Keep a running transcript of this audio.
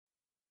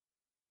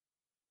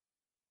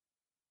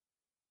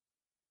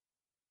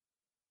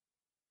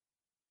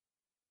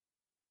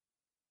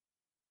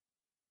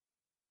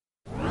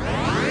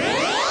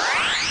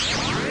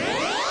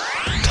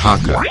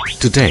Dhaka,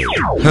 today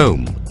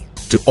home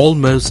to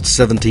almost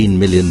 17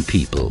 million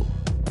people,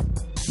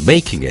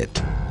 making it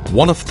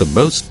one of the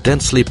most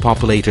densely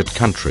populated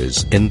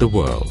countries in the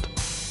world.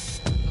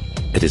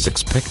 It is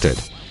expected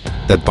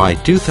that by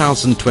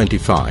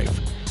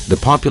 2025, the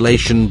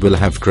population will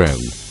have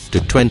grown to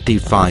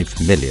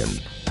 25 million.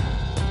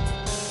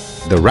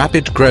 The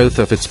rapid growth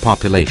of its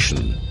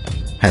population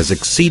has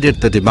exceeded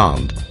the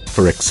demand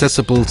for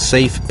accessible,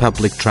 safe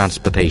public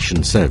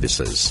transportation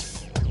services.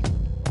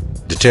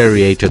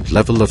 Deteriorated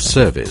level of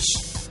service,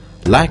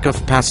 lack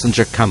of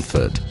passenger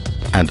comfort,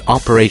 and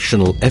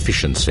operational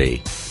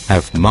efficiency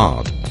have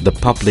marred the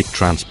public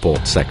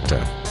transport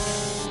sector.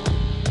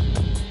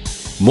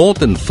 More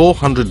than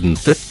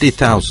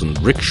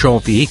 450,000 rickshaw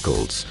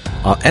vehicles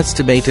are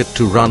estimated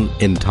to run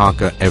in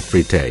Dhaka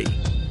every day,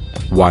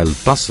 while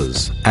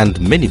buses and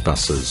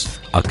minibuses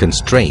are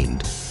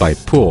constrained by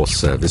poor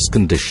service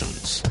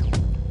conditions.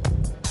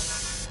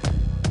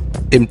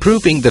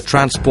 Improving the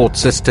transport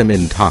system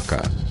in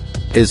Dhaka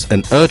is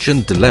an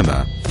urgent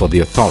dilemma for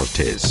the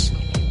authorities.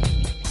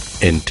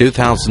 In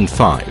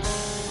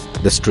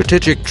 2005, the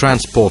Strategic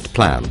Transport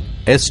Plan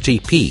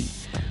 (STP)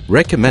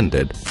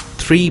 recommended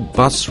 3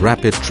 bus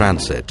rapid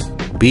transit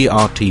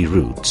 (BRT)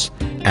 routes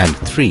and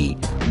 3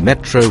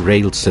 metro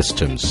rail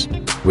systems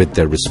with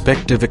their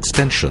respective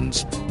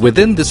extensions.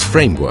 Within this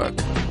framework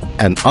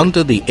and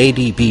under the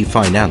ADB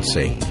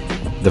financing,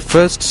 the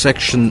first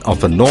section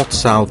of a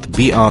north-south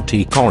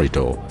BRT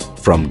corridor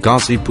from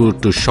Ghazipur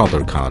to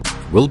Shodorghat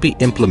will be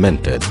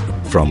implemented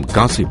from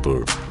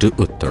Ghazipur to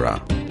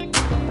Uttara.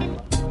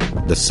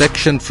 The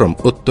section from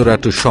Uttara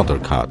to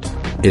Shodorghat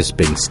is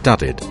being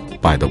studied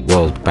by the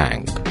World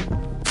Bank.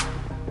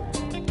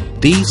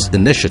 These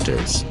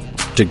initiatives,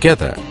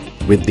 together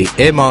with the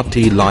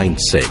MRT Line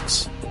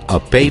 6, are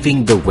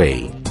paving the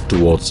way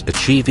towards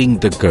achieving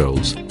the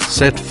goals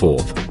set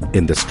forth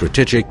in the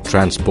Strategic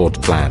Transport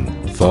Plan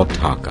for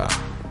Dhaka.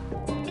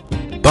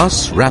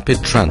 Bus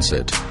Rapid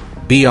Transit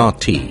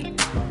 (BRT)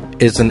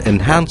 is an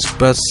enhanced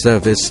bus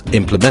service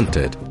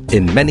implemented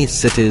in many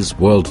cities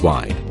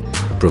worldwide,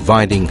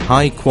 providing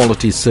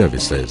high-quality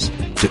services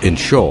to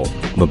ensure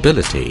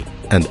mobility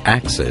and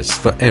access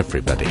for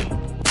everybody.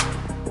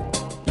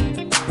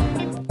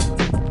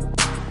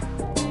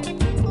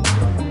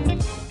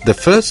 The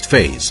first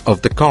phase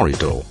of the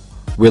corridor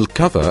will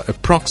cover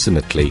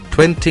approximately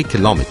 20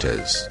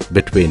 kilometers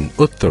between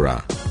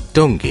Uttara,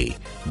 Tongi,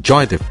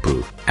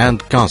 Jaidavpur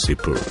and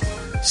Ghazipur,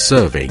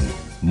 serving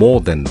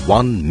more than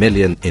 1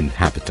 million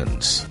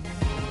inhabitants.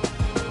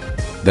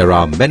 There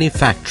are many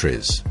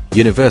factories,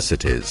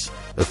 universities,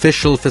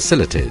 official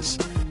facilities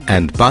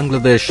and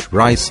Bangladesh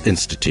Rice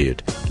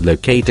Institute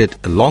located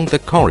along the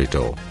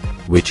corridor,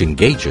 which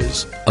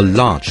engages a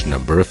large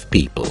number of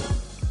people.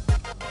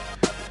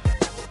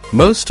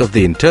 Most of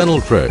the internal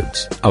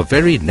roads are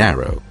very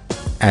narrow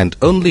and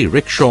only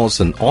rickshaws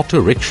and auto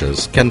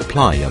rickshaws can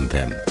ply on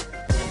them.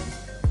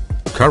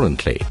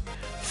 Currently,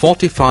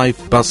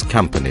 45 bus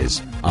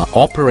companies are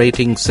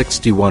operating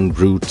 61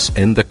 routes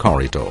in the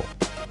corridor.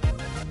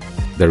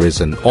 There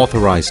is an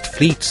authorized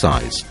fleet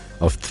size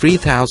of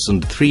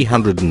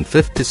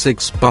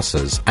 3,356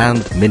 buses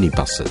and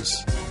minibuses,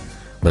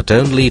 but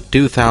only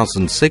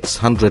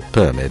 2,600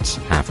 permits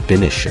have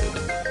been issued.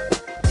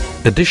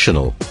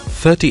 Additional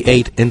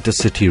 38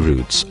 intercity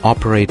routes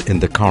operate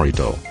in the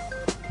corridor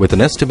with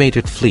an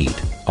estimated fleet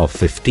of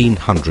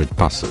 1,500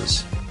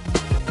 buses.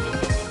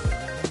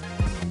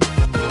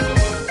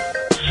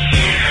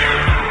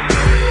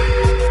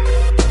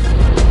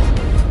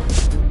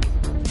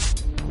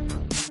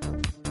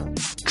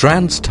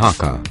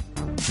 Trans-Dhaka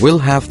will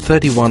have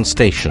 31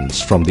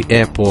 stations from the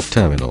airport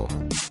terminal,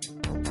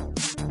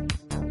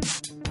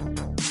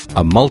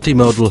 a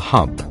multimodal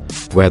hub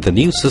where the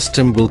new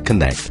system will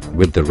connect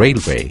with the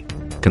railway,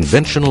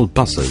 conventional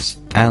buses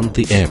and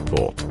the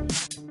airport.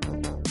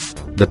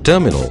 The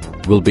terminal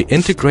will be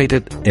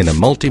integrated in a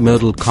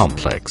multimodal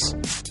complex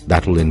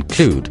that will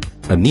include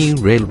a new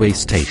railway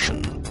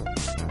station.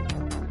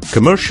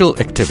 Commercial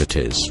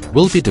activities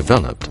will be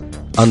developed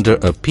under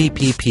a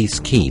PPP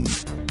scheme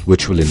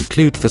which will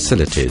include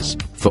facilities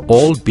for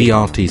all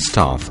BRT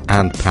staff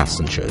and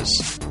passengers.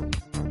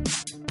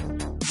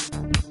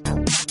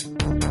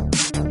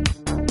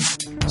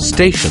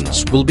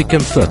 Stations will be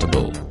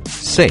comfortable,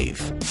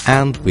 safe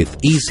and with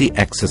easy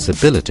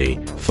accessibility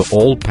for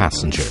all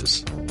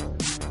passengers.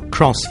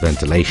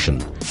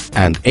 Cross-ventilation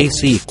and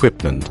AC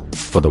equipment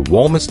for the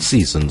warmest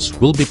seasons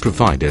will be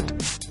provided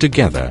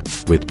together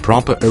with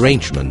proper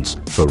arrangements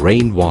for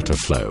rainwater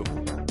flow.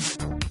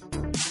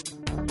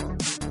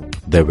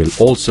 There will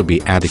also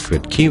be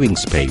adequate queuing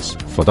space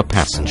for the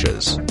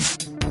passengers.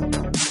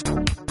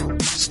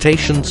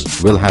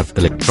 Stations will have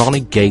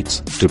electronic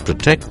gates to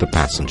protect the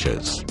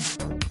passengers.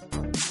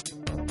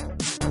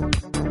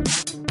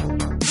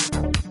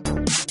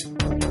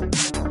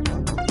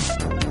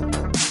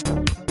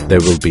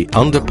 There will be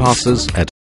underpasses at